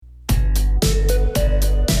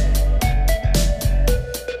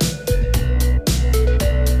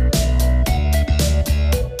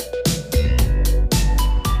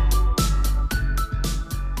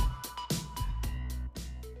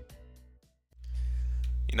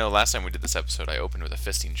Last time we did this episode, I opened with a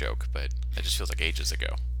fisting joke, but it just feels like ages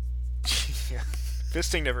ago. Yeah.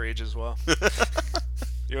 Fisting never ages well.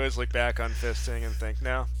 You always look back on fisting and think,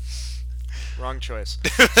 no, wrong choice.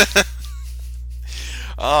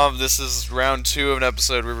 This is round two of an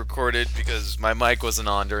episode we recorded because my mic wasn't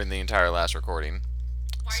on during the entire last recording.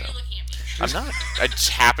 Why So are you looking at me? I'm not. I just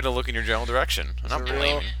happened to look in your general direction. I'm It's not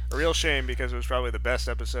blaming. a real shame because it was probably the best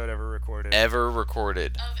episode ever recorded. Ever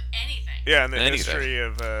recorded. Of anything. Yeah, in the Anything. history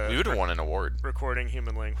of We would have won an award. recording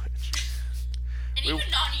human language. And We-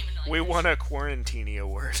 even non-human language. We won a Quarantini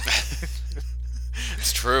award.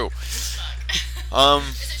 It's true. Fuck.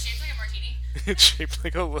 Is it shaped like a martini? It's shaped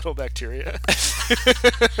like a little bacteria.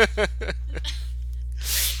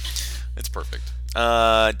 It's perfect.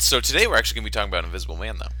 So today we're actually going to be talking about Invisible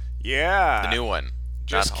Man, though. Yeah. The new one.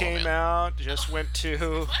 just Not Hollow came Man. out, just went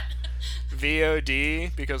to What?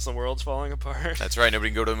 VOD because the world's falling apart. That's right. Nobody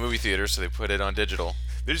can go to the movie theater, so they put it on digital.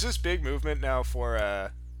 There's this big movement now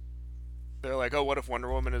for they're like, oh, what if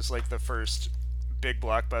Wonder Woman is like the first big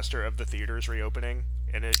blockbuster of the theaters reopening,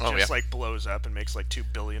 and it Oh, just yeah. like blows up and makes like $2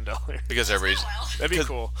 billion. Because everybody's Well, That'd be 'Cause-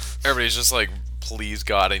 cool. everybody's just like, please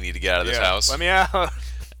God, I need to get out of this Yeah, house. let me out.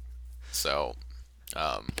 So,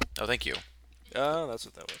 oh, thank you. Oh, that's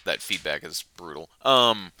what that was. That feedback is brutal.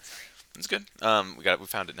 It's good. We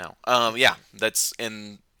found it now. Yeah,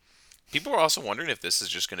 and people are also wondering if this is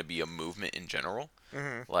just going to be a movement in general.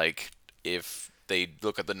 Mm-hmm. Like, if they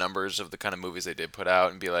look at the numbers of the kind of movies they did put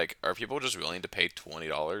out and be like, are people just willing to pay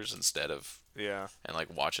 $20 instead of Yeah. and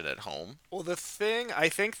like watch it at home? Well, I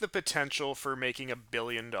think the potential for making $1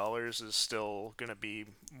 billion is still going to be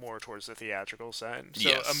more towards the theatrical side. So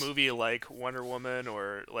Yes. a movie like Wonder Woman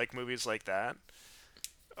or like movies like that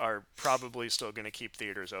are probably still going to keep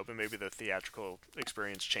theaters open. Maybe the theatrical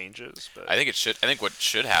experience changes, but I think what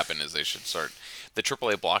should happen is they should start the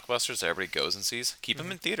AAA blockbusters that everybody goes and sees. Keep Mm-hmm.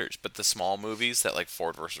 them in theaters, but the small movies that like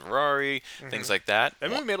Ford versus Ferrari, things like that. that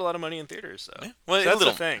movie made a lot of money in theaters, though. Yeah. Well, So a that's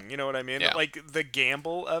little- the thing. You know what I mean? Yeah. Like the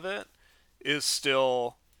gamble of it is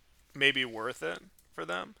still maybe worth it for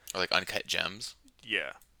them. or like Uncut Gems.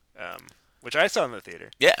 Yeah. Which I saw in the theater.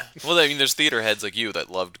 Yeah. Well, I mean, there's theater heads like you that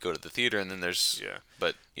love to go to the theater, and then there's Yeah.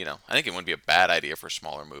 But I think it wouldn't be a bad idea for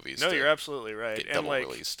smaller movies. No, to you're absolutely right. get And double like,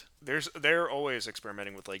 released. they're always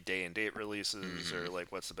experimenting with like day and date releases or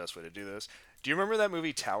like what's the best way to do this. Do you remember that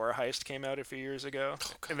movie Tower Heist came out a few years ago?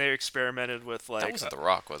 God. And they experimented with like That wasn't The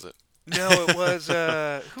Rock, was it? no, it was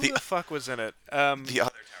who the fuck was in it? The other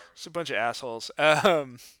Tower. It's a bunch of assholes.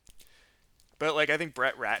 But like I think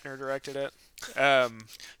Brett Ratner directed it.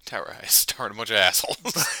 Tower Heist starred a bunch of assholes.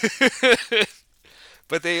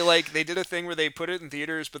 But they did a thing where they put it in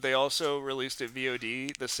theaters, but they also released it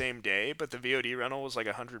VOD the same day. But the VOD rental was like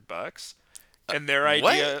 $100, and their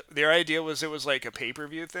idea was it was like a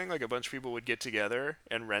pay-per-view thing, like a bunch of people would get together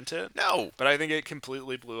and rent it. No. But I think it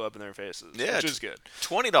completely blew up in their faces, Yeah, which is good.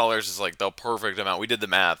 $20 is like the perfect amount. We did the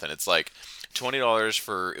math, and it's like $20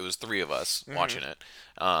 for it was three of us watching it,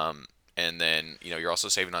 and then you're also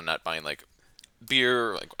saving on not buying like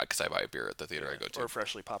beer, like because I buy a beer at the theater I go to, Or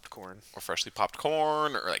freshly popped corn. or freshly popped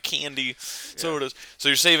corn, or like candy, sodas. So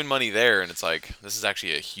you're saving money there, and it's like this is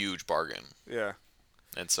actually a huge bargain. Yeah,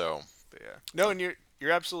 And so but yeah. No, and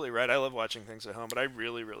you're absolutely right. I love watching things at home, but I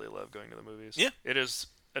really, really love going to the movies. Yeah. It is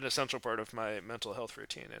an essential part of my mental health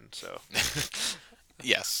routine, and so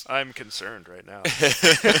yes, I'm concerned right now.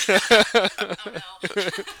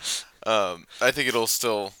 oh no. I think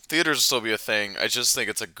theaters will still be a thing. I just think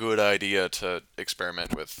it's a good idea to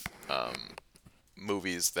experiment with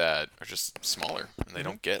movies that are just smaller and they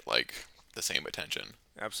don't get like the same attention.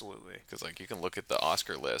 Absolutely. Because like you can look at the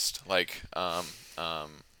Oscar list, like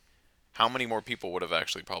how many more people would have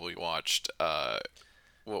actually probably watched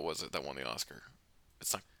what was it that won the Oscar?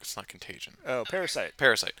 It's not Contagion. Oh, Parasite.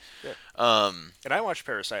 Parasite. Yeah. Um, And I watched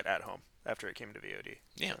Parasite at home after it came to VOD.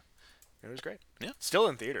 yeah, It was great. Yeah. Still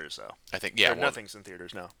in theaters though. I think yeah. Or well, nothing's in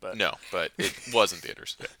theaters now, but No, but it was in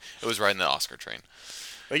theaters. It was riding the Oscar train.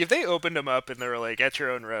 like if they opened them up and they were like at your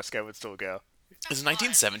own risk, I would still go. Is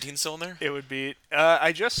 1917 still in there? It would be.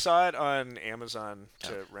 I just saw it on Amazon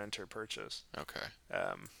to rent or purchase. Okay.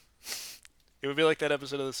 It would be like that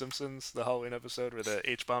episode of The Simpsons, the Halloween episode where the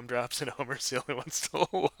H bomb drops and Homer's the only one still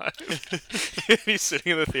alive. He's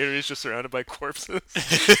sitting in the theater. He's just surrounded by corpses.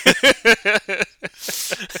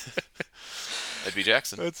 That'd be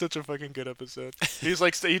Jackson. That's such a fucking good episode. He's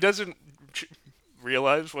like, he doesn't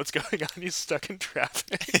realize what's going on. He's stuck in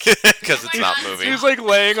traffic. Because it's not moving. He's like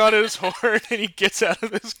laying on his horn, and he gets out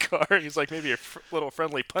of his car. And he's like, maybe a little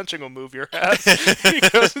friendly punching will move your ass. And he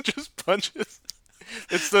goes and just punches.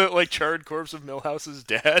 It's the like charred corpse of Milhouse's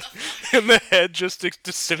dad, and the head just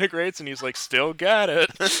disintegrates, and he's like, "Still got it."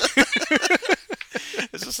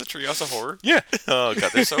 Is this a Treehouse of Horror? Yeah. Oh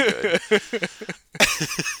god, they're so good.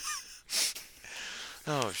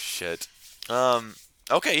 Oh shit.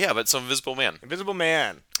 Okay, yeah, but so Invisible Man. Invisible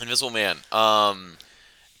Man. Invisible Man.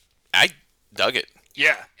 I dug it.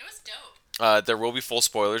 Yeah. It was dope. There will be full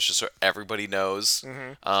spoilers, just so everybody knows.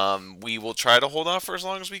 We will try to hold off for as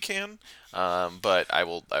long as we can, but I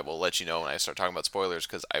will let you know when I start talking about spoilers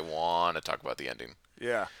because I want to talk about the ending.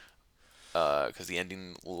 Yeah. Because the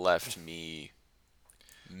ending left me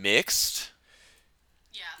mixed.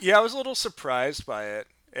 Yeah. Yeah, I was a little surprised by it,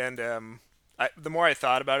 and the more I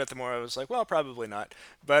thought about it, the more I was like, well, probably not.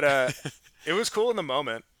 But it was cool in the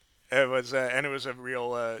moment. It was, and it was a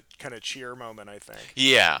real kind of cheer moment, I think.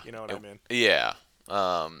 Yeah. You know what I mean? Yeah.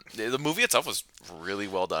 The movie itself was really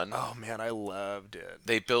well done. Oh man, I loved it.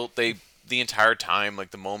 They built the entire time,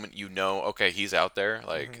 like the moment you know, okay, he's out there.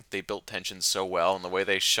 Like they built tension so well, and the way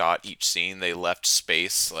they shot each scene, they left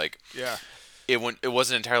space. Like Yeah. it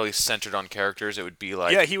wasn't entirely centered on characters. It would be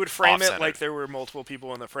like Yeah, he would frame it off-centered. like there were multiple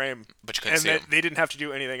people in the frame, But you couldn't and see that 'em. they didn't have to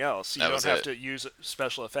do anything else. You That don't was have it. to use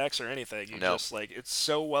special effects or anything. You No. just like it's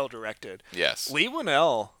so well directed. Yes. Lee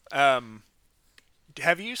Winnell,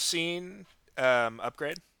 have you seen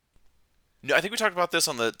Upgrade? No, I think we talked about this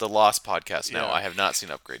on the Lost podcast. No, Yeah. I have not seen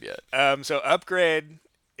Upgrade yet. So Upgrade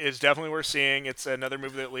is definitely worth seeing. It's another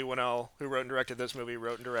movie that Lee Winnell, who wrote and directed this movie,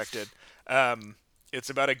 wrote and directed. It's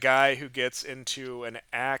about a guy who gets into an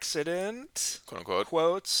accident, Quote unquote.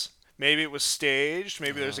 quotes. Maybe it was staged.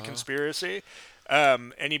 Maybe there's a conspiracy.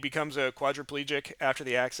 And he becomes a quadriplegic after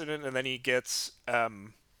the accident, and then he gets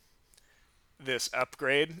this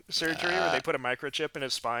upgrade surgery where they put a microchip in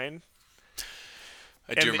his spine.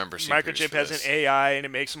 I And do the remember seeing microchip previews for has an this. AI, and it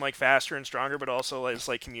makes him like faster and stronger, but also is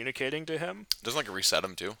like communicating to him. Doesn't like reset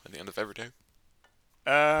him too at the end of every day.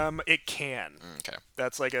 It can. Okay.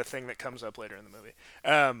 That's like a thing that comes up later in the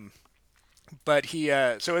movie. But he,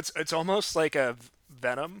 so it's almost like a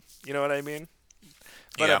Venom. You know what I mean?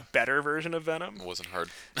 But Yeah. a better version of Venom. It wasn't hard.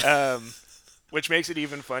 Which makes it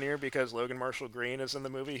even funnier because Logan Marshall Green is in the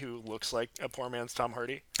movie, who looks like a poor man's Tom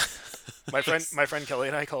Hardy. My friend Kelly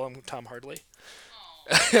and I call him Tom Hardley.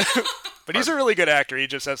 But he's a really good actor. He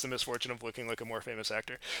just has the misfortune of looking like a more famous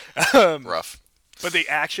actor. Rough. But the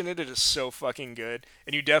action in it is so fucking good,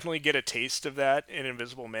 and you definitely get a taste of that in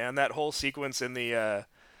Invisible Man. That whole sequence in the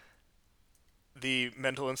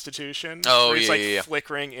mental institution, Oh, where he's yeah, like yeah, yeah.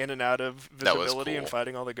 flickering in and out of That was visibility and cool.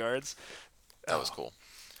 fighting all the guards. That was cool.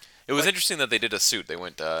 It was interesting that they did a suit. They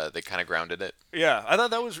went. They kind of grounded it. Yeah, I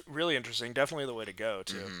thought that was really interesting. Definitely the way to go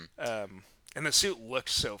too. And the suit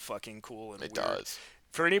looks so fucking cool and It weird. does.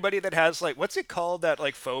 For anybody that has like, what's it called? That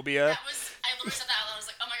like phobia. That was. I literally said that out loud. I was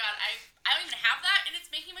like, oh my god, I don't even have that, and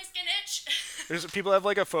it's making my skin itch. There's people have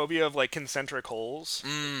like a phobia of like concentric holes,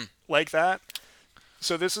 like that.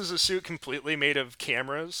 So this is a suit completely made of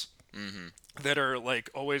cameras that are like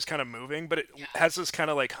always kind of moving, but it has this kind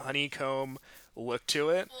of like honeycomb look to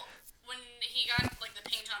it. Well, when he got like the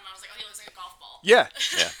paint on him, I was like, oh, he looks like a golf ball. Yeah,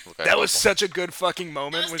 Yeah. looked like that a was football. such a good fucking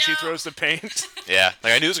moment was when she dope. throws the paint. Yeah.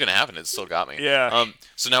 Like I knew it was gonna happen. It still got me. Yeah.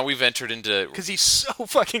 So now we've entered into. Because he's so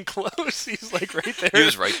fucking close. He's like right there. He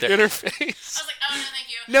was right there. in her I face. was like, oh no, thank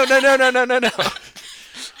you. No.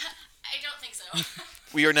 I don't think so.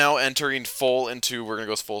 We are now entering full into. We're gonna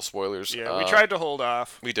go full spoilers. Yeah, we tried to hold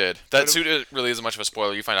off. We did. That it- suit really isn't much of a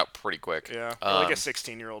spoiler. You find out pretty quick. Yeah, we're like a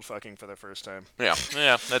 16-year-old fucking for the first time. Yeah.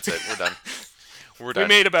 That's it. We're done. We're We done.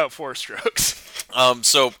 made about 4 strokes.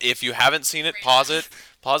 So if you haven't seen it, pause it.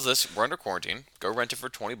 Pause this. We're under quarantine. Go rent it for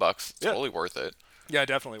 $20. It's Yeah. totally worth it. Yeah,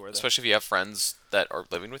 definitely worth it. Especially if you have friends that are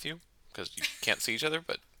living with you, because you can't see each other.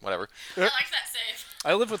 But whatever. I like that save.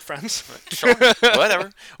 I live with friends. Sure.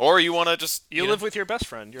 Whatever. Or you want to just. You know, live with your best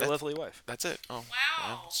friend, your lovely wife. That's it. Oh.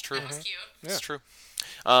 Wow. it's true. That was cute. It's true.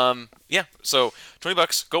 Yeah. So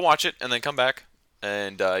 $20. Go watch it and then come back,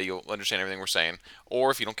 and you'll understand everything we're saying.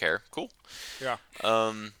 Or if you don't care, cool. Yeah.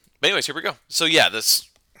 But anyways, here we go. So yeah, this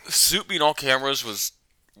suit being all cameras was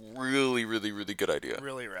really, really, really good idea.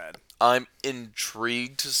 Really rad. I'm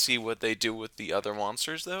intrigued to see what they do with the other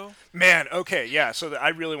monsters, though, Man, okay, yeah, so I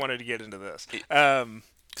really wanted to get into this.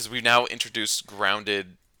 because we've now introduced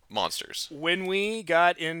grounded monsters. When we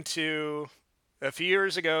got into, a few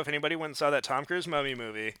years ago, if anybody went and saw that Tom Cruise Mummy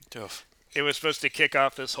movie, Oof. it was supposed to kick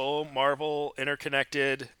off this whole Marvel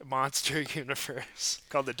interconnected monster universe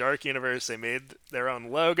called the Dark Universe. They made their own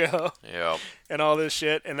logo Yeah. and all this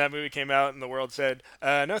shit, and that movie came out, and the world said,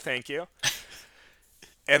 no thank you.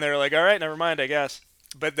 And they were like, all right, never mind, I guess.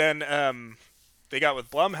 But then they got with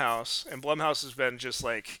Blumhouse, and Blumhouse has been just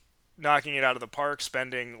like knocking it out of the park,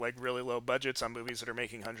 spending like really low budgets on movies that are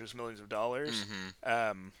making hundreds of millions of dollars.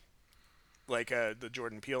 Like the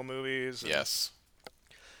Jordan Peele movies. Yes.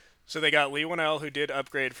 So they got Lee Winnell, who did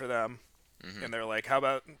Upgrade for them, and they're like, "How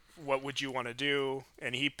about what would you want to do?"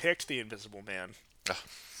 And he picked The Invisible Man.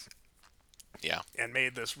 Yeah. And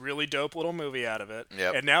made this really dope little movie out of it.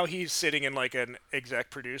 Yep. And now he's sitting in like an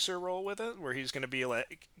exec producer role with it, where he's going to be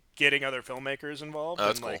like getting other filmmakers involved. Oh,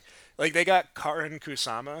 that's and cool. Like they got Karin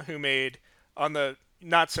Kusama, who made on the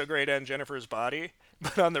not so great end Jennifer's Body,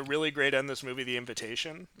 but on the really great end this movie The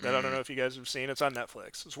Invitation. That I don't know if you guys have seen. It's on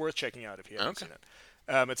Netflix. It's worth checking out if you haven't seen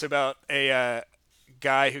it. It's about a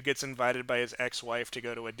guy who gets invited by his ex-wife to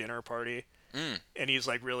go to a dinner party. And he's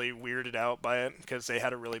like really weirded out by it because they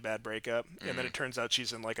had a really bad breakup, and then it turns out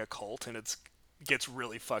she's in like a cult, and gets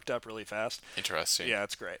really fucked up really fast. Interesting. Yeah,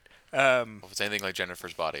 it's great. Well, if it's anything like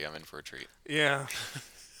Jennifer's Body, I'm in for a treat. Yeah,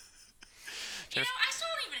 You know, I still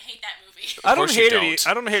don't even hate that movie. I don't course you hate don't. it.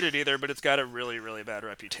 I don't hate it either, but it's got a really really bad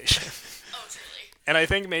reputation. Oh, truly. And I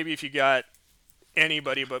think maybe if you got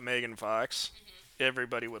anybody but Megan Fox,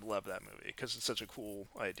 everybody would love that movie because it's such a cool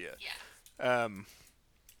idea. Yeah.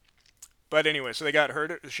 But anyway, so they got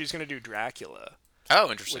her. She's going to do Dracula. Oh,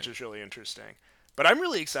 interesting. Which is really interesting. But I'm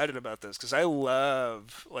really excited about this because I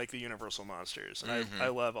love like the Universal monsters and I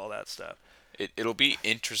love all that stuff. It'll be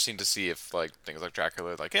interesting to see if like things like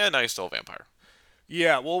Dracula, like now you're still a vampire.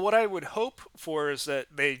 Yeah, well, what I would hope for is that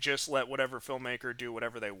they just let whatever filmmaker do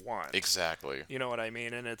whatever they want. Exactly. You know what I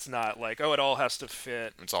mean? And it's not like, oh, it all has to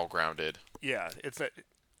fit. It's all grounded. Yeah, it's not,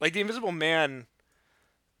 like the Invisible Man.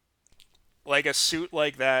 Like a suit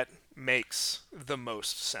like that makes the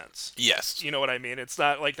most sense. Yes. You know what I mean? It's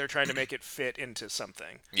not like they're trying to make it fit into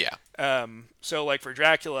something. Yeah. So like for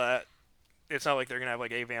Dracula, it's not like they're gonna have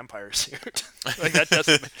like a vampire suit. Like that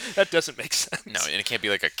doesn't make sense. No, and it can't be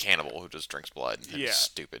like a cannibal who just drinks blood. It's Yeah.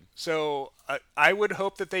 stupid. So I would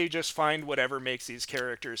hope that they just find whatever makes these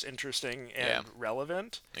characters interesting and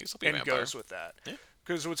relevant I guess it'll be a and vampire. goes with that. Yeah.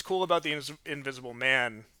 Because what's cool about the Invisible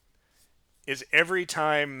Man is every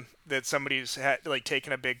time that somebody's like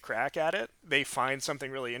taken a big crack at it, they find something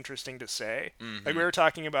really interesting to say. Like we were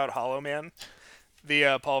talking about Hollow Man,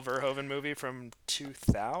 the Paul Verhoeven movie from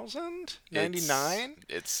 2000, 99.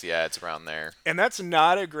 It's around there. And that's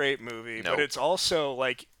not a great movie, Nope. but it's also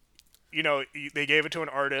like, you know, they gave it to an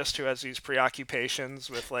artist who has these preoccupations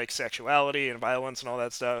with like sexuality and violence and all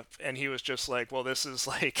that stuff, and he was just like, well, this is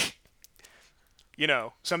like, you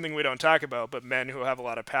know, something we don't talk about, but men who have a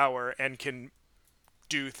lot of power and can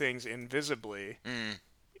do things invisibly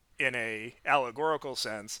in a allegorical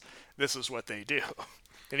sense, this is what they do.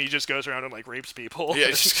 And he just goes around and like rapes people. Yeah,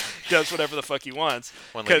 and does whatever the fuck he wants.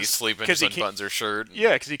 One lady's sleeping, just unbuttons her shirt.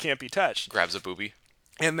 Yeah, because he can't be touched. Grabs a boobie.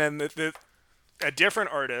 And then a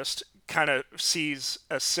different artist kind of sees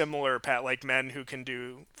a similar like men who can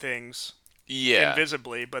do things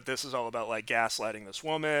invisibly, but this is all about like gaslighting this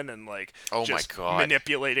woman and like just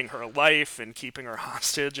manipulating her life and keeping her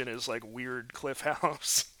hostage in his like weird cliff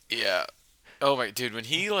house. Yeah. Oh my dude, when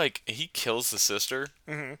he kills the sister.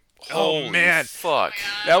 Oh man, fuck!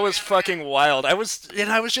 That was fucking wild. I was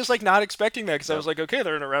just like not expecting that because I was like, okay,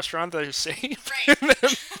 they're in a restaurant, they're safe.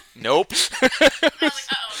 Right. Nope. I was like,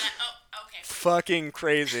 okay. Fucking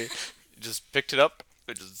crazy. Just picked it up.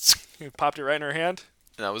 It just popped it right in her hand.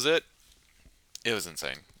 And that was it. It was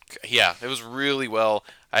insane. Yeah, it was really well.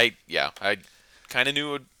 I kind of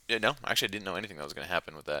knew. No, actually, I didn't know anything that was going to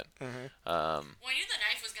happen with that. Well, I knew the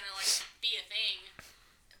knife was going to like be a thing,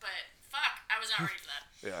 but fuck, I was not ready for that.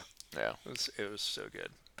 Yeah. It was so good.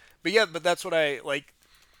 But that's what I like.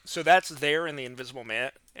 So that's there in the Invisible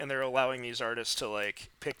Man, and they're allowing these artists to like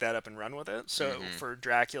pick that up and run with it. So for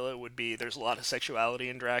Dracula, it would be there's a lot of sexuality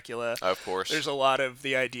in Dracula. Of course. There's a lot of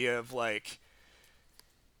the idea of like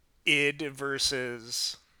id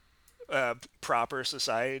versus proper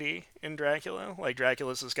society in Dracula. Like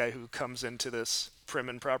Dracula's this guy who comes into this prim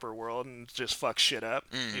and proper world and just fucks shit up.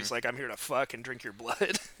 He's like, I'm here to fuck and drink your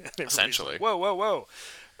blood. Essentially. Like, whoa.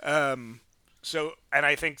 So, and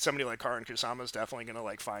I think somebody like Karin Kusama is definitely going to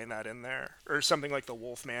like find that in there. Or something like The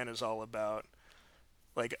Wolfman is all about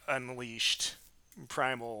like unleashed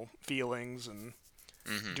primal feelings and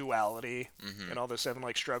duality and all this stuff and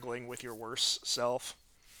like struggling with your worst self.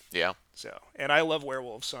 Yeah. So, and I love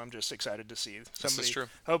werewolves, so I'm just excited to see somebody. This is true.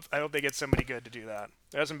 I hope they get somebody good to do that.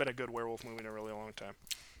 There hasn't been a good werewolf movie in a really long time.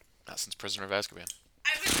 Not since Prisoner of Azkaban.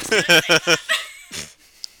 I was just gonna say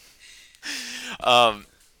that.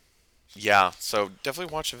 Yeah, so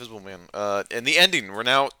definitely watch Invisible Man. And the ending, we're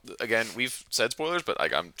now, again, we've said spoilers, but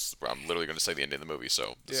like I'm literally going to say the ending of the movie,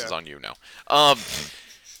 so this is on you now.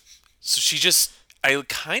 So I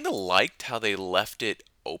kind of liked how they left it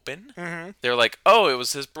open. Mm-hmm. They're like, oh, it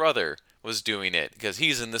was his brother was doing it because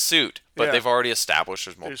he's in the suit, but Yeah. they've already established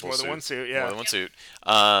there's multiple more than one suit, yeah. more than one suit.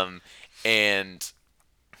 And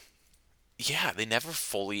yeah, they never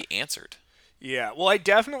fully answered. Yeah, well, I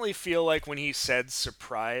definitely feel like when he said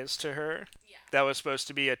surprise to her, Yeah. that was supposed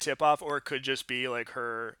to be a tip off, or it could just be like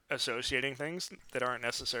her associating things that aren't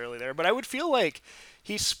necessarily there. But I would feel like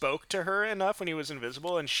he spoke to her enough when he was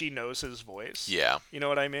invisible and she knows his voice. Yeah, You know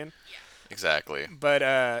what I mean? exactly.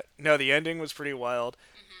 But no, the ending was pretty wild.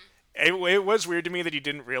 It was weird to me that he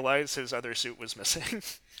didn't realize his other suit was missing.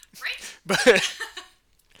 Right? but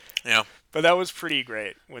Yeah, but that was pretty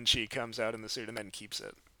great when she comes out in the suit and then keeps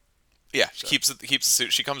it. yeah. She keeps the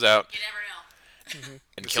suit. She comes out You never know.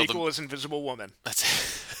 and The killed him. sequel is Invisible Woman.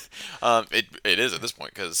 That's it is at this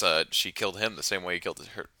point because she killed him the same way he killed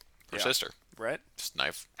her Yeah. sister. Right? Just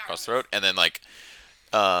knife across the throat, and then like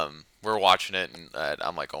we're watching it, and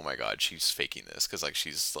I'm like, oh my god, she's faking this because like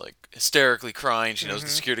she's like hysterically crying. She knows the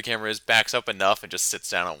security camera is, backs up enough, and just sits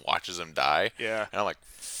down and watches him die. Yeah. And I'm like,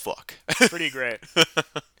 fuck. Pretty great.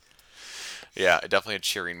 Yeah, definitely a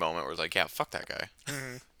cheering moment where it's like, yeah, fuck that guy.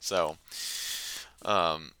 So,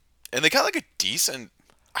 and they got like a decent.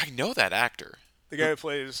 I know that actor, The guy who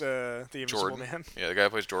plays the Invisible Jordan. Man. Yeah, the guy who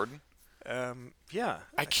plays Jordan. Yeah.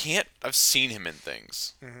 I can't. I've seen him in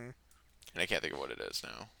things, and I can't think of what it is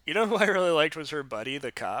now. You know who I really liked was her buddy,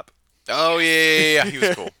 the cop. Oh yeah. He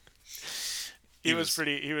was cool. He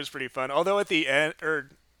was pretty fun. Although at the end, or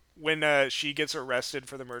when she gets arrested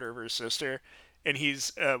for the murder of her sister, and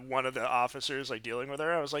he's one of the officers like dealing with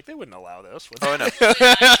her, I was like, they wouldn't allow this. Would they? Oh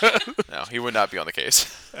no. No, he would not be on the case.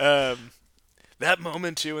 That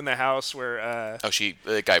moment too in the house where Oh,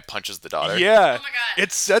 the guy punches the daughter. yeah, Oh my God.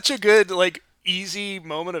 it's such a good like easy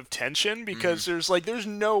moment of tension because there's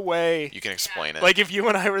no way. You can explain it. Like if you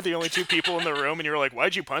and I were the only two people in the room and you were like,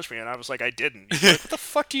 "Why'd you punch me?" and I was like, "I didn't." You'd be like, what the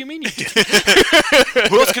fuck do you mean you didn't?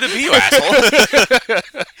 Who else could it be, you asshole? And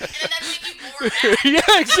then that make you more mad.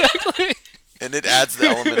 Yeah, exactly. And it adds the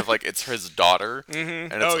element of like it's his daughter.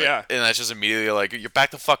 And it's Oh, like, yeah. And that's just immediately like you're back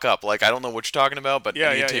the fuck up. Like I don't know what you're talking about, but Yeah,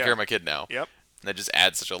 I need yeah, to take yeah. care of my kid now. Yep. And that just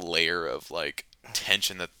adds such a layer of like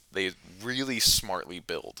tension that they really smartly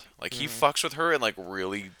build. Like he fucks with her in like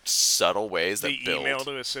really subtle ways that The build. email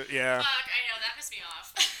to his yeah. Fuck, I know, that pissed me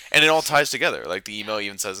off. And it all ties together. Like the email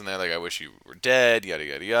even says in there, like I wish you were dead, yada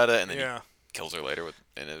yada yada, and then Yeah. he kills her later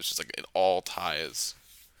and it was just like it all ties.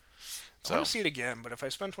 I So want to see it again, but if I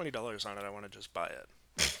spend $20 on it, I want to just buy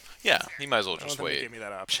it. yeah, he might as well I don't just think they wait. gave me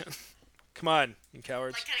that option. Come on, you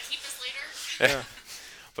cowards. Like, can I keep this later? Yeah.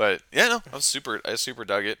 But yeah, no, I super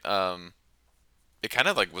dug it. It kind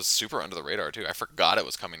of like was super under the radar too. I forgot it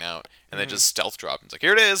was coming out, and then just stealth dropped. It's like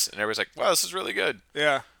here it is, and everybody's like, "Wow, this is really good."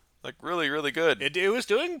 Yeah. Like really, really good. It was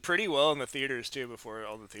doing pretty well in the theaters too before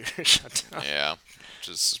all the theaters shut down. Yeah, which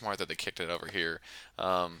is smart that they kicked it over here.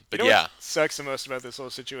 But You know yeah, what sucks the most about this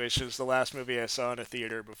whole situation is the last movie I saw in a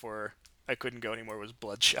theater before I couldn't go anymore was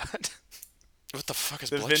Bloodshot. what the fuck is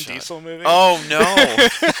The Bloodshot? Vin Diesel movie. Oh no! I'm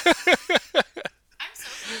so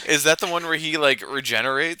sorry. Is that the one where he like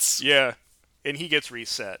regenerates? Yeah, and he gets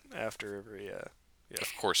reset after every.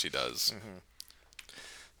 Of course he does.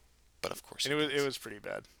 But of course And he it does. was pretty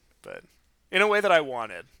bad, but in a way that I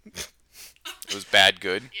wanted. It was bad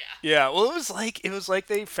good. Yeah. Yeah, well, it was like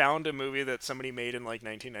they found a movie that somebody made in like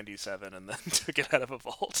 1997 and then took it out of a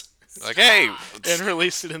vault Like hey, and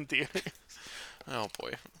released it in theaters. oh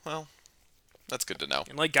boy. Well, that's good to know.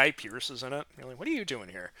 And like Guy Pearce is in it. You're like, what are you doing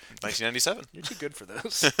here? 1997. You're too good for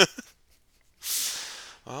this.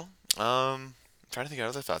 Well, trying to think of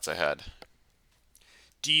other thoughts I had.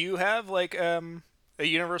 Do you have like a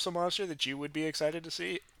Universal monster that you would be excited to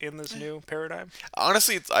see in this new paradigm?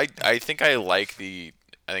 Honestly, I think I like I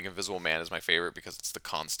think Invisible Man is my favorite because it's the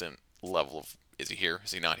constant level of is he here,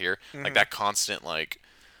 is he not here? Like that constant like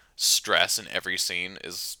stress in every scene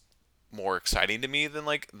is more exciting to me than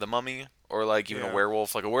like the Mummy or like even Yeah. a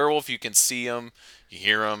werewolf. Like a werewolf, you can see him, you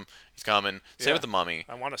hear him, he's coming. Same Yeah. with the Mummy.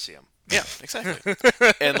 I want to see him. Yeah, exactly.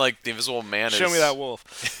 And like the Invisible Man Show is me that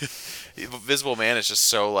wolf. Invisible Man is just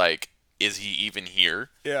so like, is he even here?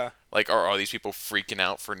 Yeah. Like, are these people freaking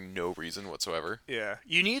out for no reason whatsoever? Yeah.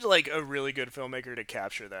 You need like a really good filmmaker to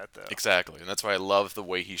capture that though. Exactly, and that's why I love the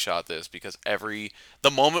way he shot this because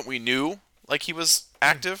the moment we knew like he was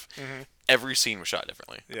active, every scene was shot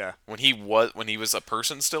differently. Yeah. When he was a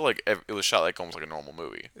person still, like it was shot like almost like a normal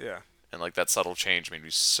movie, Yeah. and like that subtle change made me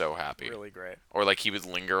so happy. Really great. Or like he would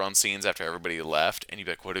linger on scenes after everybody left, and you'd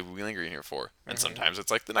be like, "What are we lingering here for?" And sometimes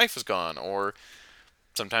it's like the knife is gone, or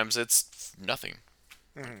sometimes it's nothing.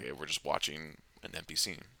 Like, we're just watching an empty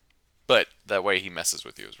scene. But that way he messes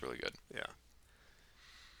with you is really good. Yeah.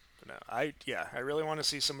 No, I really want to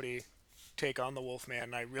see somebody take on the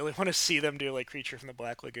Wolfman. I really want to see them do like Creature from the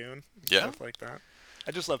Black Lagoon, Yeah. stuff like that.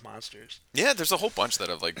 I just love monsters. Yeah, there's a whole bunch that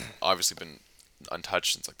have like obviously been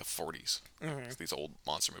untouched since like the 40s. Mm-hmm. These old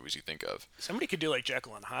monster movies you think of. Somebody could do like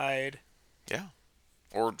Jekyll and Hyde. Yeah.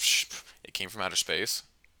 Or It Came from Outer Space.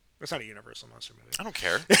 That's not a Universal monster movie. I don't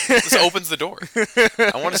care. This opens the door.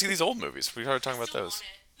 I want to see these old movies. We started talking about Still those.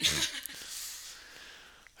 want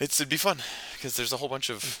it. It'd be fun because there's a whole bunch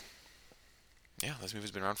of those movies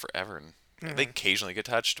have been around forever and they occasionally get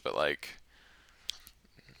touched, but like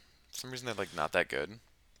for some reason they're like not that good.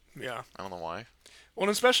 Yeah. I don't know why. Well,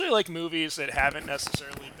 and especially like movies that haven't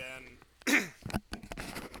necessarily been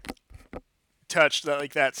touched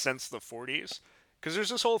like that since the 40s. Because there's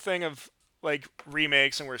this whole thing of like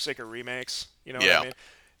remakes, and we're sick of remakes. You know what Yeah. I mean?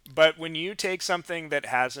 But when you take something that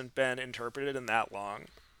hasn't been interpreted in that long,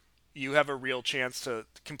 you have a real chance to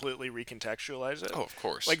completely recontextualize it. Oh, of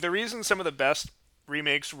course. Like the reason some of the best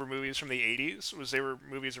remakes were movies from the 80s was they were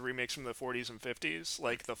movies of remakes from the 40s and 50s,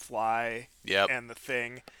 like The Fly Yep. and The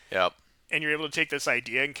Thing. Yep. And you're able to take this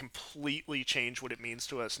idea and completely change what it means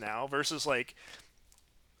to us now versus like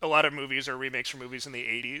a lot of movies are remakes from movies in the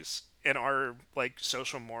 80s, and our like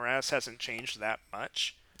social morass hasn't changed that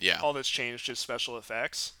much. Yeah. All that's changed is special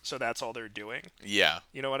effects, so that's all they're doing. Yeah.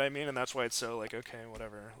 You know what I mean? And that's why it's so like, okay,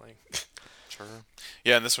 whatever. Like Sure.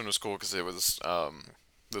 Yeah, and this one was cool because it was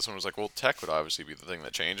this one was like, well, tech would obviously be the thing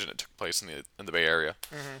that changed, and it took place in the Bay Area,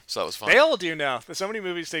 so that was fun. they all do now. So many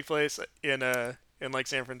movies take place in like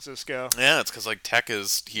San Francisco. Yeah, it's because like tech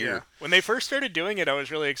is here. Yeah. When they first started doing it, I was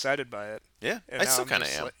really excited by it. Yeah, And I now still I'm kind of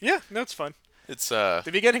just am. like- yeah, no, it's fun. It's The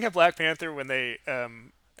beginning of Black Panther when they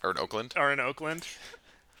or in Oakland. are in Oakland.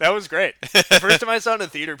 That was great. The first time I saw it in the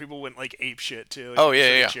theater, people went like ape shit too. Like, Oh, yeah,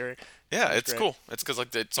 really yeah. cheering. Yeah, That's it's great. cool. It's because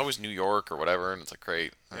like it's always New York or whatever, and it's like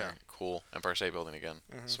great. Yeah. Mm-hmm. Alright, cool. Empire State Building again.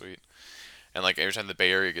 Sweet. And like every time the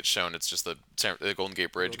Bay Area gets shown, it's just the Golden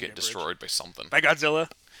Gate Bridge Golden getting Gate Bridge. destroyed by something. By Godzilla.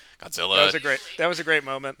 Godzilla, That was a great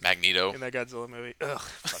moment Magneto. in that Godzilla movie. Ugh,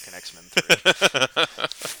 fucking X-Men 3.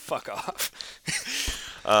 Fuck off.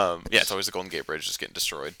 Yeah, it's always the Golden Gate Bridge just getting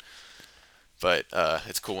destroyed. But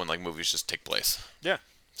it's cool when like movies just take place. Yeah.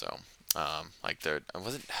 So like there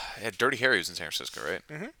wasn't Dirty Harry was in San Francisco, right?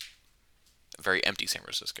 Mhm. A very empty San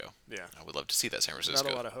Francisco. Yeah. I would love to see that San Francisco.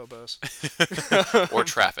 Not a lot of hobos. Or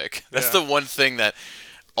traffic. That's Yeah. the one thing that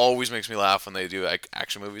always makes me laugh when they do like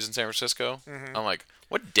action movies in San Francisco. I'm like,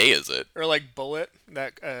 what day is it? Or like Bullet,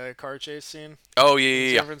 that car chase scene Oh yeah, in yeah,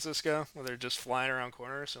 San yeah. Francisco, where they're just flying around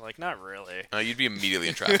corners. And like, not really. You'd be immediately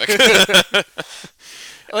in traffic.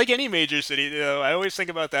 Like any major city, though, I always think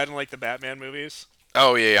about that in like the Batman movies.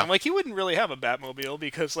 Oh yeah, yeah. I'm like, he wouldn't really have a Batmobile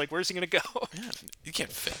because like, where's he gonna go? Yeah, you can't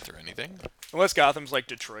fit through anything. Unless Gotham's like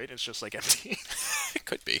Detroit, it's just like empty. It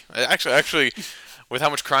could be. Actually, with how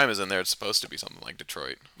much crime is in there, it's supposed to be something like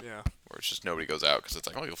Detroit, Yeah. where it's just nobody goes out because it's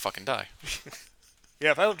like, oh, you'll fucking die.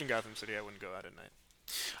 Yeah, if I lived in Gotham City, I wouldn't go out at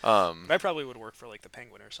night. I probably would work for like the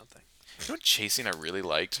Penguin or something. You know what Chasing I really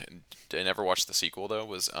liked, and I never watched the sequel though,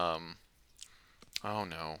 was oh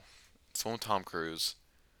no, it's the one with Tom Cruise.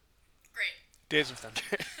 Great. Days of Thunder.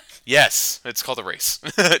 Yes, it's called The Race.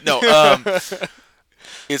 No,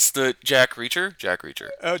 it's the Jack Reacher. Jack Reacher.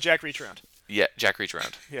 Oh, Jack Reach Around. Yeah, Jack Reach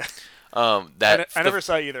Around. Yeah. I I never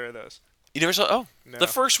saw either of those. You never saw? Oh, No. the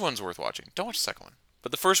first one's worth watching. Don't watch the second one.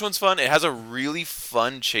 But the first one's fun. It has a really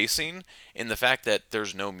fun chase scene in the fact that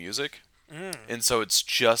there's no music, and so it's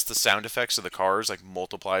just the sound effects of the cars like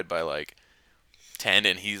multiplied by like 10,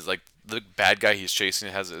 and he's like the bad guy he's chasing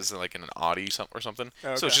is like in an Audi or something.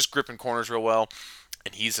 Okay. So it's just gripping corners real well,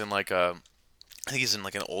 and he's in like I think he's in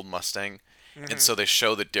like an old Mustang. And so they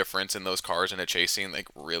show the difference in those cars in a chase scene like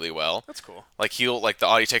really well. That's cool. Like the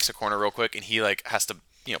Audi takes a corner real quick and he like has to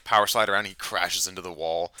power slide around. And he crashes into the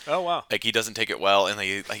wall. Oh wow. Like he doesn't take it well, and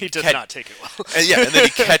He does not take it well. And then he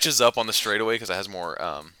catches up on the straightaway because it has more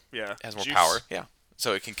Yeah. it has more Juice. power. Yeah,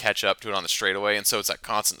 so it can catch up to it on the straightaway, and so it's that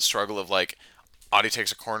constant struggle of like Audi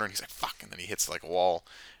takes a corner and he's like fuck, and then he hits like a wall,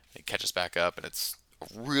 and he catches back up, and it's a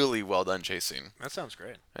really well done chase scene. That sounds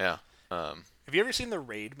great. Yeah. Have you ever seen the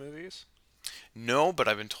Raid movies? No, but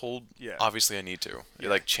I've been told. Yeah. Obviously, I need to. It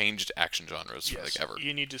like changed action genres for like ever.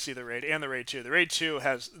 You need to see the Raid and the Raid 2. The Raid 2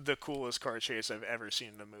 has the coolest car chase I've ever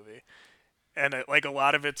seen in a movie. And like a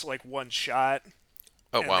lot of it's like one shot.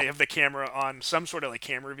 Oh And wow. they have the camera on some sort of like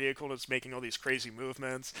camera vehicle that's making all these crazy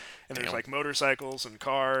movements. And there's Damn. like motorcycles and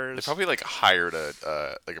cars. They probably like hired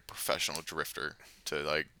a like a professional drifter to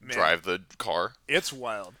like drive the car. It's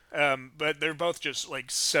wild. But they're both just like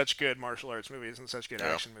such good martial arts movies and such good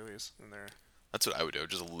Yeah. action movies. And they're That's what I would do.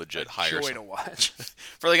 Just legit A hire joy to watch.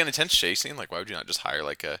 for like an intense chase scene. Like, why would you not just hire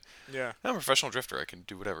like Yeah. I'm a professional drifter. I can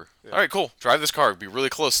do whatever. Yeah. All right, cool. Drive this car. Be really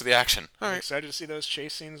close to the action. All I'm right. excited to see those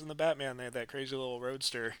chase scenes in the Batman. They had that crazy little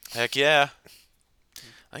roadster. Heck yeah.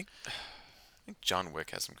 I think John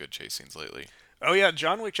Wick has some good chase scenes lately. Oh yeah,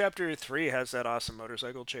 John Wick Chapter 3 has that awesome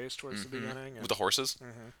motorcycle chase towards the beginning. With the horses?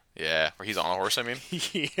 Yeah, where he's on a horse, I mean.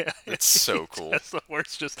 Yeah. It's so cool. That's the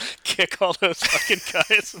horse just kick all those fucking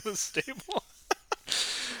guys in the stable.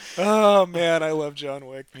 Oh man, I love John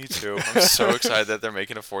Wick. Me too. I'm so excited that they're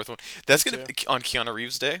making a fourth one. That's going to be on Keanu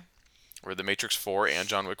Reeves' Day, where The Matrix 4 and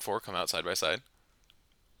John Wick 4 come out side by side.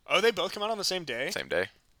 Oh, they both come out on the same day? Same day.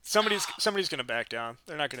 Somebody's gonna back down.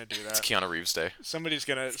 They're not gonna do It's that. Keanu Reeves' Day.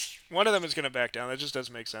 One of them is gonna back down. That just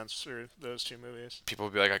doesn't make sense for those two movies. People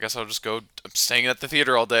will be like, I guess I'll just go. I'm staying at the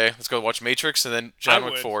theater all day. Let's go watch Matrix and then John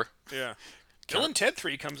Wick would. 4. Yeah. Bill and Ted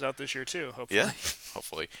 3 comes out this year too, hopefully. Yeah,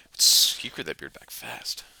 hopefully. He grew that beard back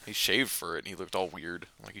fast. He shaved for it, and he looked all weird.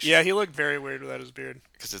 Like Yeah, he looked very weird without his beard.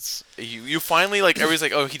 because it's you finally like everybody's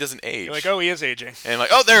like, oh, he doesn't age. You're like, oh, he is aging. And like,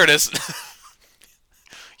 oh, there it is.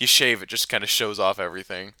 You shave it, just kind of shows off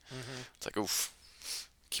everything. It's like, oof.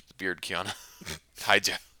 Keep the beard, Keanu. Hides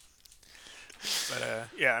ya. But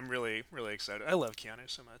yeah, I'm really, really excited. I love Keanu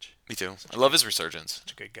so much. Me too. I love his resurgence.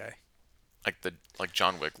 Such a good guy. Like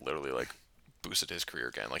John Wick literally like boosted his career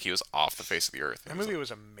again. Like he was off the face of the earth. That movie was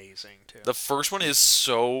amazing too. The first one is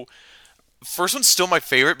so. First one's still my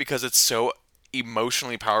favorite because it's so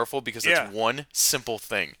emotionally powerful because Yeah. it's one simple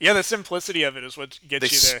thing. Yeah, the simplicity of it is what They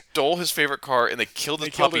gets you there. stole his favorite car and they killed his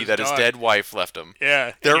killed puppy his that his dog. dead wife left him.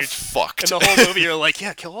 Yeah, They're and fucked. in the whole movie, you're like,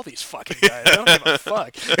 yeah, kill all these fucking guys. I don't give a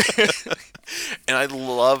fuck. And I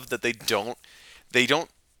love that they don't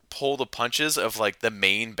pull the punches of like the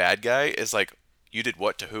main bad guy is like, you did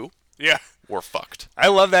what to who? Yeah. We're fucked. I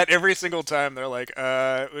love that every single time. They're like,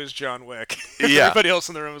 it was John Wick. Yeah. Everybody else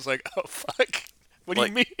in the room was like, oh, fuck. What do you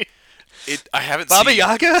Like, mean? I haven't Baba seen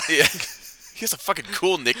Yaga? Yeah. He has a fucking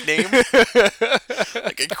cool nickname.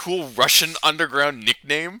 Like a cool Russian underground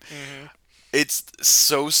nickname. It's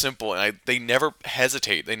so simple, and they never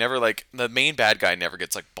hesitate. They never like the main bad guy never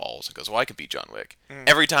gets like balls and goes, "Well, I can beat John Wick."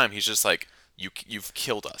 Every time he's just like, "You've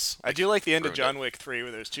killed us." I do like the end of ruined John it. Wick 3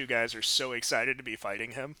 where those two guys are so excited to be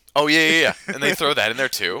fighting him. Oh yeah. And they throw that in there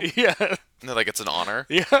too. Yeah. And they're like, "It's an honor."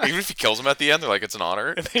 Yeah. Even if he kills him at the end, they're like, "It's an honor."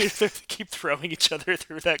 And they keep throwing each other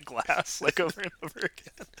through that glass like over and over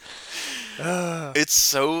again. It's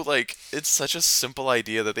so like it's such a simple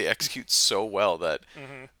idea that they execute so well that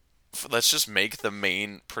let's just make the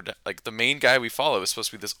main the main guy we follow is supposed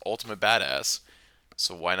to be this ultimate badass.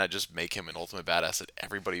 So why not just make him an ultimate badass that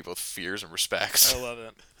everybody both fears and respects? I love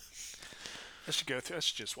it. I should go through. I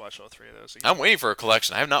should just watch all three of those again. I'm waiting for a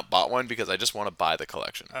collection. I have not bought one because I just want to buy the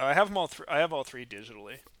collection. I have them all. I have all three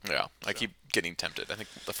digitally. Yeah, I keep getting tempted. I think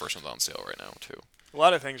the first one's on sale right now too. A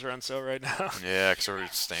lot of things are on sale right now. Yeah, because we're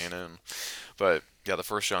staying in. But yeah, the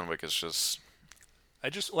first John Wick is just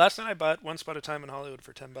Last night I bought Once Upon a Time in Hollywood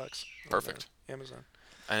for $10. perfect. On, Amazon.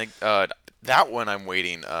 I think that one I'm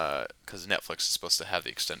waiting because Netflix is supposed to have the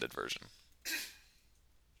extended version.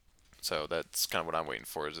 So that's kind of what I'm waiting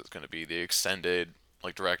for. Is it's going to be the extended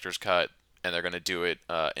like director's cut, and they're going to do it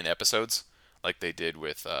in episodes, like they did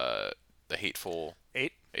with the Hateful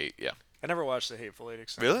Eight. Yeah. I never watched the Hateful Eight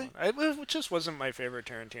extended Really? one. It just wasn't my favorite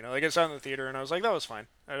Tarantino. Like I saw it in the theater and I was like, that was fine.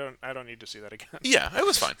 I don't need to see that again. Yeah, it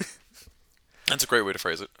was fine. That's a great way to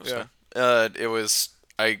phrase it. It was Yeah. fine. It was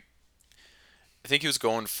I think he was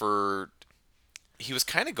going for. He was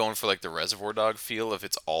kind of going for like the Reservoir Dog feel if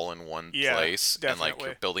it's all in one Yeah, place and definitely.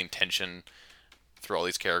 like building tension through all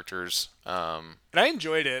these characters. And I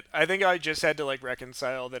enjoyed it. I think I just had to like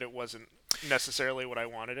reconcile that it wasn't necessarily what I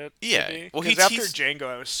wanted it Yeah. to be. Well, Because he after teased- Django,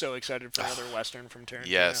 I was so excited for another Western from Tarantino.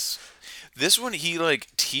 Yes, this one he like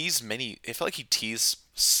teased many. It felt like he teased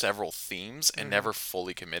several themes and never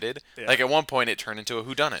fully committed. Yeah. Like at one point, it turned into a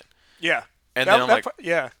whodunit, Yeah. and then I'm like,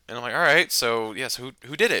 yeah. all right, so yes, who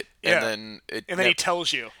did it? Yeah. And then And then he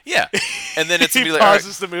tells you. yeah, and then it's He gonna be like, all right,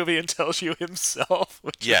 pauses the movie and tells you himself.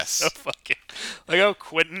 Which Yes. is so fucking like, oh,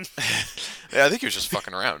 Quentin. yeah, I think he was just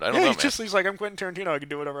fucking around. I don't Yeah, know, he's like, I'm Quentin Tarantino. I can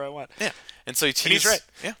do whatever I want. Yeah, and so he teased. he's right.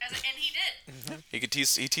 Yeah, And he did. he could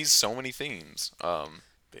tease. He teased so many themes. But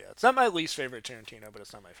yeah, it's not my least favorite Tarantino, but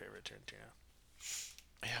it's not my favorite Tarantino.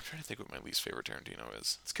 Yeah, I'm trying to think what my least favorite Tarantino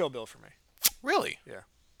is. It's Kill Bill for me. Really? Yeah,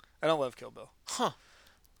 I don't love Kill Bill. Huh.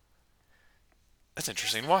 That's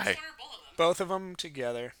interesting. The Why? first one or both of them? Both of them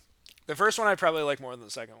together. The first one I probably like more than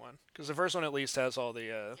the second one because the first one at least has all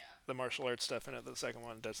the martial arts stuff in it. The second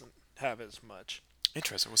one doesn't have as much.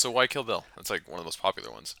 Interesting. So why Kill Bill? That's like one of the most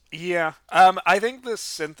popular ones. Yeah. I think the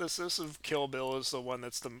synthesis of Kill Bill is the one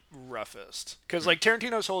that's the roughest. Because, like,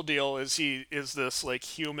 Tarantino's whole deal is he is this, like,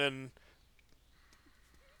 human,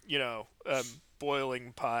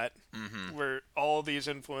 boiling pot where all these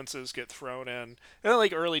influences get thrown in. And then,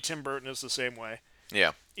 like, early Tim Burton is the same way.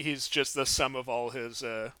 Yeah. He's just the sum of all his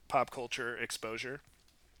pop culture exposure.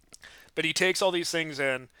 But he takes all these things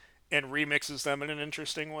in and remixes them in an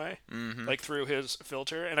interesting way, like through his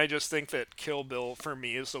filter. And I just think that Kill Bill, for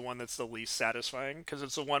me, is the one that's the least satisfying, because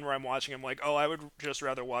it's the one where I'm watching, I'm like, oh, I would just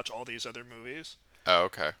rather watch all these other movies Oh,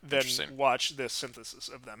 okay. than Interesting. watch this synthesis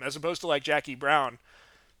of them, as opposed to, like, Jackie Brown,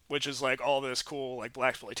 which is, like, all this cool, like,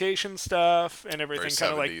 blaxploitation stuff and everything Very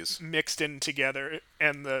kind of, like, 70s. mixed in together,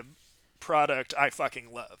 and the product I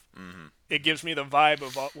fucking love. It gives me the vibe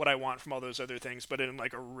of what I want from all those other things, but in,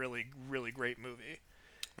 like, a really, really great movie.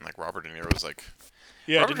 And, like Robert De Niro's like,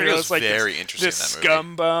 Yeah, Robert De De Niro's Niro's like very this, interesting this in that movie.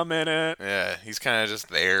 scum bum in it. Yeah, he's kind of just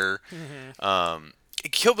there.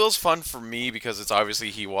 Kill Bill's fun for me because it's obviously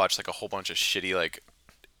he watched like a whole bunch of shitty like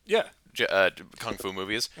Yeah, kung fu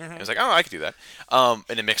movies. And he's like, oh, I could do that.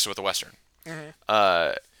 And it mixed it with a western.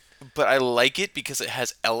 But I like it because it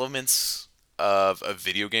has elements of a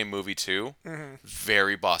video game movie too.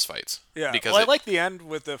 Very boss fights. yeah. Because Well, I like the end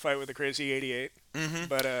with the fight with the crazy 88.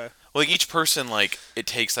 But well, like each person, like it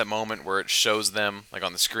takes that moment where it shows them like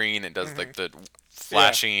on the screen. It does like the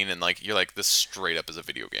flashing and like you're like this straight up is a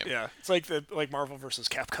video game. yeah, it's like Marvel versus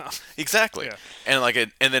Capcom. Exactly. Yeah. And like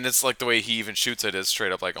and then it's like the way he even shoots it is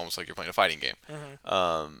straight up like almost like you're playing a fighting game.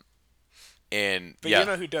 And But yeah, you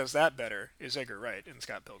know who does that better is Edgar Wright in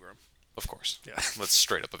Scott Pilgrim. of course. Yeah. That's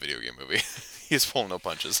straight up a video game movie. He's pulling no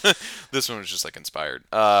punches. This one was just like inspired.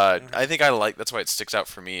 I think I like that's why it sticks out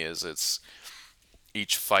for me is it's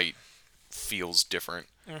each fight feels different.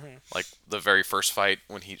 Like the very first fight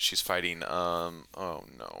when she's fighting oh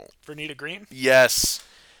no. Vernita Green. Yes.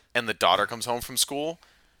 And the daughter comes home from school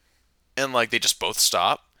and like they just both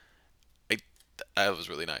stop. That was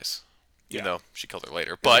really nice. Even Yeah. though she killed her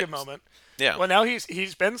later. It was But a good moment. yeah. Well, now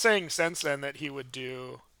he's been saying since then that he would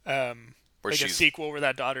do Where like a she's sequel where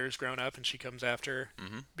that daughter is grown up and she comes after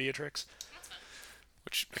Beatrix.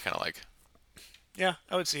 which I kinda like. Yeah,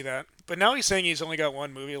 I would see that. But now he's saying he's only got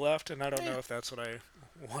one movie left, and I don't know if that's what I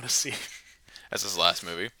want to see. That's his last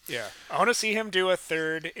movie. Yeah, I want to see him do a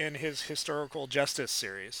third in his historical justice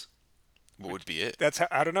series. What would be it? That's how,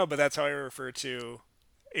 I don't know, but that's how I refer to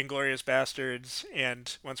Inglorious Bastards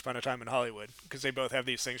and Once Upon a Time in Hollywood, because they both have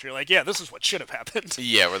these things where you're like, yeah, this is what should have happened.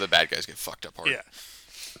 Yeah, where the bad guys get fucked up hard. Yeah,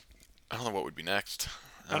 I don't know what would be next.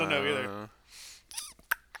 I don't know either.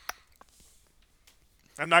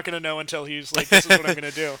 I'm not going to know until he's like, this is what I'm going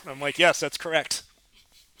to do. I'm like, yes, that's correct.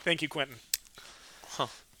 Thank you, Quentin.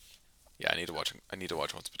 Yeah, I need to watch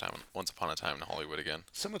Once Upon a Time in Hollywood again.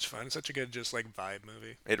 So much fun. Such a good, just like vibe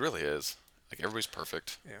movie. It really is. Like everybody's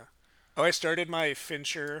perfect. Yeah. Oh, I started my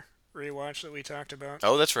Fincher rewatch that we talked about.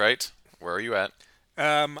 Oh, that's right. Where are you at?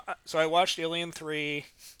 So I watched Alien 3.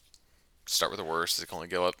 Start with the worst. It can only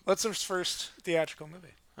go up. That's his first theatrical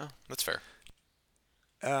movie. Oh, that's fair.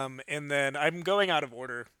 And then I'm going out of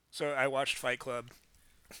order. So I watched Fight Club.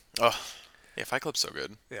 Oh, yeah, Fight Club's so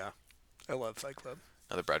good. Yeah. I love Fight Club.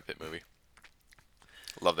 Another Brad Pitt movie.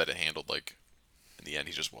 Love that it handled like in the end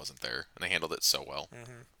he just wasn't there, and they handled it so well.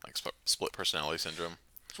 Like split personality syndrome.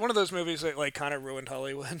 It's one of those movies that like kind of ruined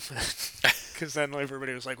Hollywood. Because then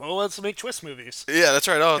everybody was like, well, let's make twist movies. Yeah, that's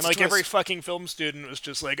right. Oh, And it's a like twist. every fucking film student was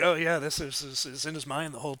just like, oh yeah, this is in his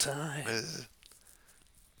mind the whole time.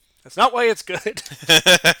 That's not why it's good.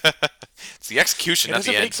 It's the execution It at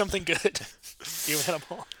doesn't the make end. something good. You hit them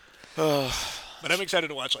all. But I'm excited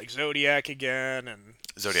to watch like Zodiac again and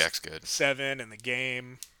Zodiac's good. Seven and The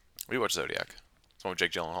Game. We watched Zodiac. It's one with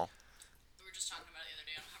Jake Gyllenhaal. We were just talking about it the other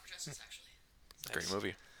day on Hot Justice, actually. Great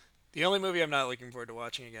movie. The only movie I'm not looking forward to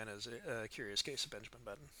watching again is Curious Case of Benjamin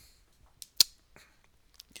Button.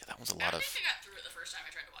 Yeah, that one's a I lot don't of. think I got through it the first time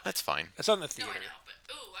I tried to watch That's fine. It's on the it. No, theater. I know,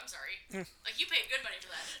 but ooh, I'm sorry. Like you paid good money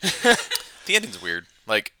for that. The ending's weird.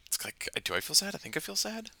 Like, it's like, do I feel sad? I think I feel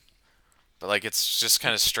sad. But like, it's just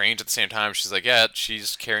kind of strange at the same time. She's like, yeah,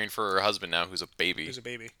 she's caring for her husband now, who's a baby, Who's a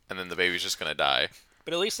baby. and then the baby's just gonna die.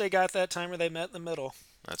 But at least they got that time where they met in the middle.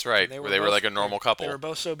 That's right. They Where they were both- like a normal couple. They were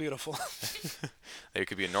both so beautiful. They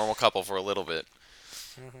could be a normal couple for a little bit,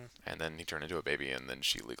 and then he turned into a baby, and then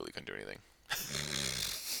she legally couldn't do anything.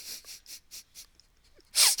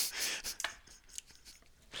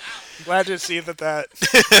 I'm glad to see that.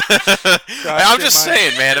 I'm just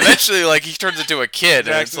saying, man. Eventually, like he turns into a kid, and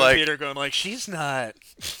it's Jackson like Peter going like, she's not.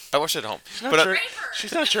 I watched it at home, not but sure- Rape her.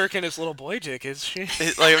 She's not jerking his little boy dick, is she?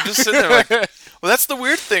 like I'm just sitting there like, Well, that's the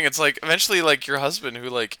weird thing. It's like eventually, like your husband who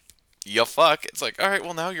like you fuck. It's like, all right,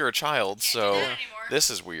 well now you're a child, Can't do so that anymore. this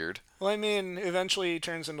is weird. Well, I mean, eventually he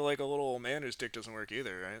turns into like a little old man whose dick doesn't work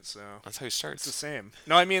either, right? So That's how he it's the starts. same.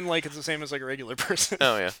 No, I mean like it's the same as like a regular person.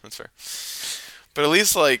 Oh yeah, that's fair. But at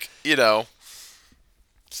least like you know,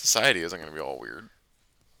 society isn't gonna be all weird.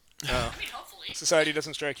 Oh. I mean, hopefully. Society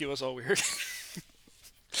doesn't strike you as all weird.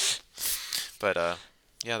 But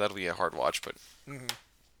yeah, that'll be a hard watch, but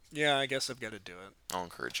Yeah, I guess I've got to do it. I'll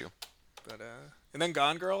encourage you. But and then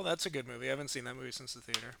Gone Girl, that's a good movie. I haven't seen that movie since the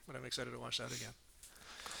theater, but I'm excited to watch that again.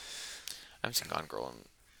 I haven't seen Gone Girl.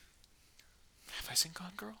 Have I seen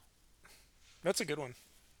Gone Girl? That's a good one.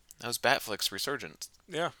 That was Batflick's resurgence.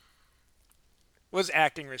 Yeah. Was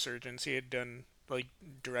acting resurgence. He had done like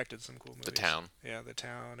directed some cool movies. The Town. Yeah, The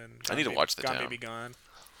Town and I need to watch The Gone Town. Baby Gone.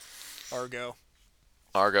 Argo.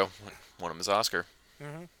 Argo won him his Oscar.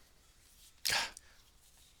 Mhm.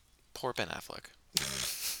 Poor Ben Affleck.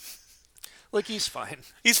 Look, he's fine.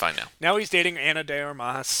 He's fine now. Now he's dating Anna de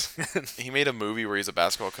Armas. He made a movie where he's a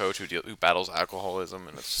basketball coach who battles alcoholism,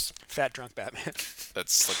 and Fat drunk Batman.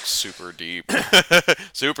 that's like super deep,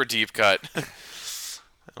 super deep cut. I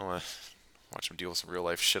don't want to watch him deal with some real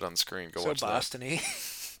life shit on screen. Go So watch that. Boston-y.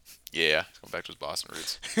 Yeah, he's going back to his Boston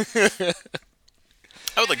roots.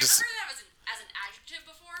 I would like to. I've never heard that as an adjective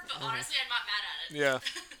before, but honestly, I'm not mad at it. Yeah.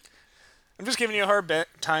 I'm just giving you a hard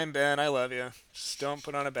time, Ben. I love you. Just don't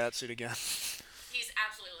put on a bat suit again. He's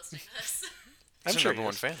absolutely listening to this. I'm He's sure your number he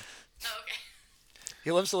one is. fan. Oh, okay.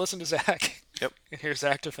 He loves to listen to Zach. Yep. And hear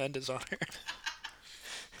Zach defend his honor.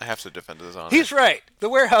 I have to defend his honor. He's right. The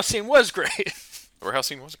warehouse scene was great. The warehouse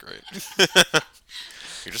scene was great.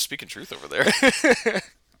 You're just speaking truth over there.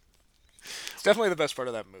 It's definitely the best part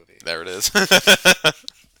of that movie. There it is. I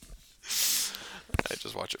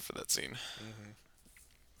just watch it for that scene.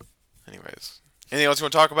 Anyways, anything else you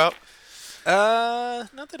want to talk about?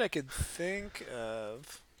 Not that I could think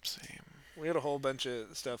of. Same. We had a whole bunch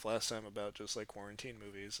of stuff last time about just like quarantine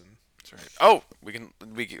movies and That's right. Oh,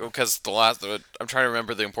 because I'm trying to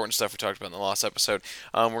remember the important stuff we talked about in the last episode.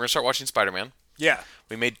 We're gonna start watching Spider-Man. yeah,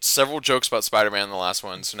 We made several jokes about Spider-Man in the last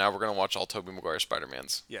one, so now we're gonna watch all Tobey Maguire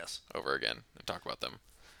Spider-Mans yes. over again and talk about them.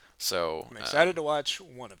 So I'm excited to watch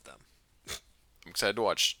one of them. I'm excited to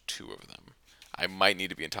watch two of them. I might need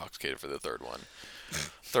to be intoxicated for the third one.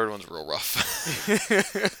 Third one's real rough.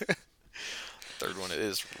 Third one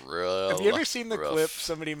is real. Have you ever seen the rough. clip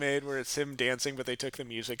somebody made where it's him dancing but they took the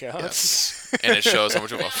music out? Yes. And it shows how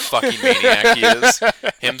much of a fucking maniac he is.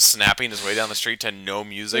 Him snapping his way down the street to no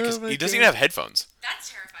music. Oh my He doesn't God. even have headphones.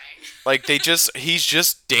 That's terrifying. Like he's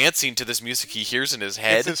just dancing to this music he hears in his It's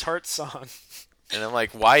head. his heart song. And I'm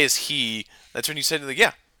like, why is he? That's when you said, like,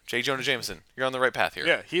 yeah, J. Jonah Jameson, you're on the right path here.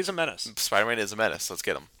 Yeah, he's a menace. Spider-Man is a menace. Let's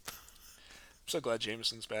get him. I'm so glad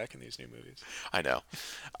Jameson's back in these new movies. I know.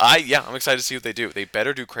 I'm excited to see what they do. They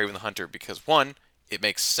better do Kraven the Hunter because one, it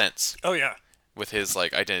makes sense Oh yeah. with his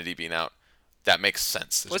like identity being out. That makes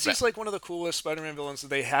sense. Plus, he's like one of the coolest Spider-Man villains that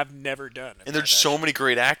they have never done. and there's so many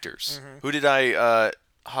great actors. Who did I?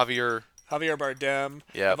 Javier. Javier Bardem.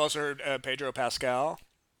 Yeah. I've also heard Pedro Pascal.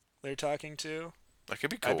 They're talking to. That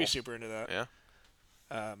could be cool. I'd be super into that. Yeah.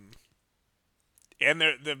 And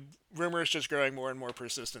the rumor is just growing more and more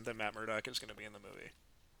persistent that Matt Murdock is going to be in the movie.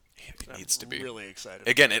 It I'm needs to be. really excited.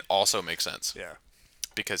 Again, it also makes sense Yeah.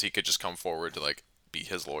 because he could just come forward to like be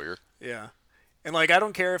his lawyer. Yeah. And like I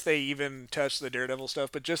don't care if they even touch the Daredevil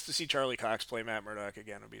stuff, but just to see Charlie Cox play Matt Murdock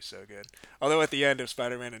again would be so good. Although at the end, if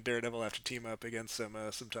Spider-Man and Daredevil have to team up against some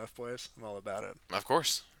tough boys, I'm all about it. Of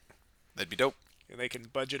course, that'd be dope. And they can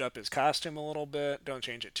budget up his costume a little bit. Don't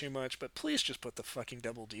change it too much, but please just put the fucking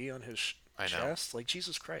double D on his I know. chest. Like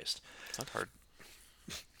Jesus Christ. It's not hard.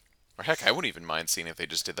 Or heck, I wouldn't even mind seeing if they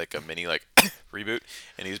just did like a mini like reboot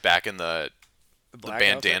and he's back in the Black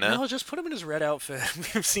bandana. Outfit. No, just put him in his red outfit.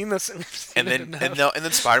 We've seen this. and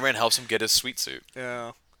then Spider-Man helps him get his sweet suit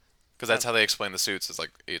Yeah. because that's how they explain the suits. It's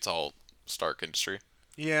like it's all Stark Industry,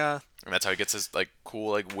 Yeah, and that's how he gets his like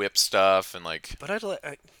cool like whip stuff and like but that's they how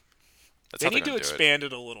need to they're gonna do expand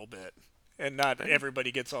it a little bit, and not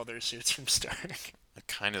everybody gets all their suits from Stark. it.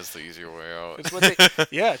 Kind of is the easier way out. It's what they.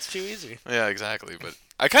 Yeah, it's too easy. Yeah, exactly. But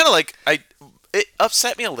I kind of like it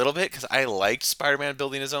upset me a little bit because I liked Spider-Man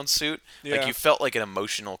building his own suit. Like Yeah. you felt like an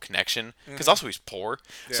emotional connection because also he's poor.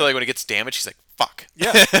 So Yeah. like when it gets damaged, he's like, "Fuck."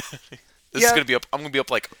 Yeah. This is Yeah. gonna be up. I'm gonna be up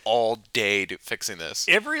like all day fixing this.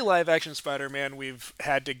 Every live-action Spider-Man, we've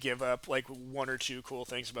had to give up like one or two cool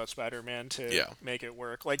things about Spider-Man to Yeah. make it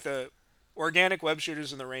work. Like the organic web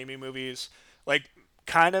shooters in the Raimi movies, like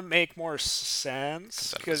kind of make more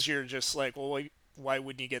sense because you're just like, well, why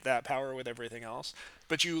wouldn't you get that power with everything else?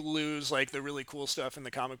 But you lose like the really cool stuff in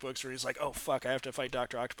the comic books where he's like, oh fuck, I have to fight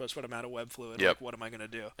Doctor Octopus, but I'm out of web fluid. Yep. Like, what am I gonna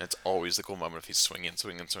do? It's always the cool moment if he's swinging,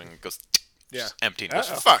 goes Yeah. just empty, and goes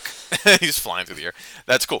fuck. He's flying through the air.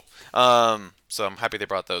 That's cool. So I'm happy they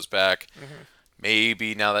brought those back.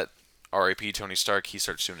 Maybe now that R.I.P. Tony Stark, he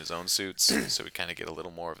starts doing his own suits, so we kind of get a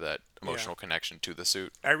little more of that emotional connection to the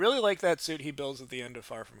suit. I really like that suit he builds at the end of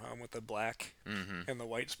Far From Home with the black and the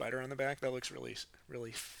white spider on the back. That looks really,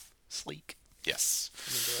 really sleek. Yes.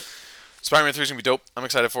 I'm into it. Spider-Man 3 is going to be dope. I'm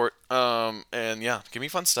excited for it. And yeah, give me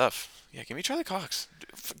fun stuff. Yeah, give me Charlie Cox.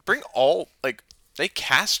 Bring all, like, they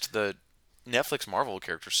cast the Netflix Marvel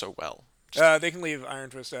characters so well. They can leave Iron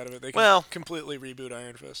Fist out of it. They can completely reboot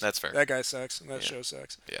Iron Fist. That's fair. That guy sucks, and that show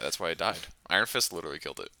sucks. Yeah, that's why it died. Iron Fist literally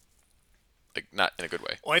killed it. Like, not in a good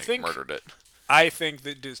way. Well, I think murdered it. I think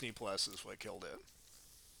that Disney Plus is what killed it.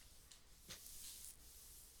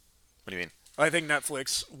 What do you mean? I think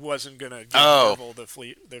Netflix wasn't gonna give Marvel the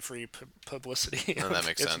free publicity of that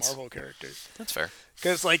makes its sense. Marvel characters. That's fair.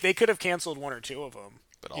 Because like they could have canceled one or two of them.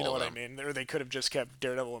 But you know all of what them. I mean? Or they could have just kept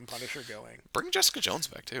Daredevil and Punisher going. Bring Jessica Jones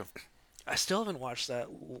back too. I still haven't watched that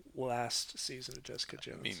last season of Jessica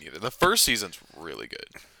Jones. Me neither. The first season's really good.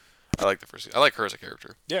 I like the first season. I like her as a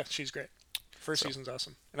character. Yeah, she's great. First season's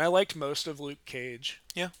awesome. And I liked most of Luke Cage.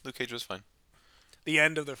 Yeah, Luke Cage was fine. The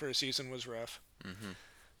end of the first season was rough.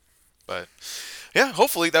 But yeah,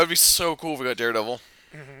 hopefully that would be so cool if we got Daredevil.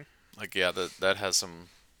 Like, yeah, that has some.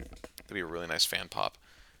 That'd be a really nice fan pop.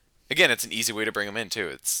 Again, it's an easy way to bring him in too.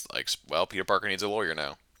 It's like, well, Peter Parker needs a lawyer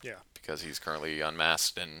now. Yeah. Because he's currently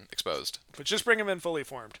unmasked and exposed. But just bring him in fully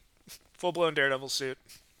formed. Full-blown Daredevil suit.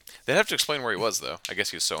 They'd have to explain where he was, though. I guess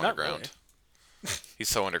he was so Not underground. really. He's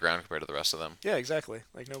so underground compared to the rest of them. Yeah, exactly.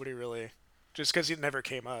 Like, nobody really... Just because he never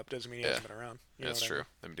came up doesn't mean he hasn't been around. You know That's what I true. mean?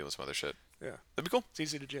 They've been doing some other shit. Yeah. That'd be cool. It's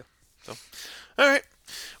easy to do. So, all right.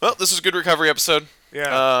 Well, this was a good recovery episode.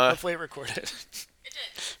 Yeah. Hopefully it recorded. It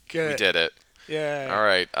did. Good. We did it. Yeah. All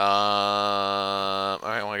right. All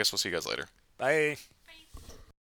right. Well, I guess we'll see you guys later. Bye.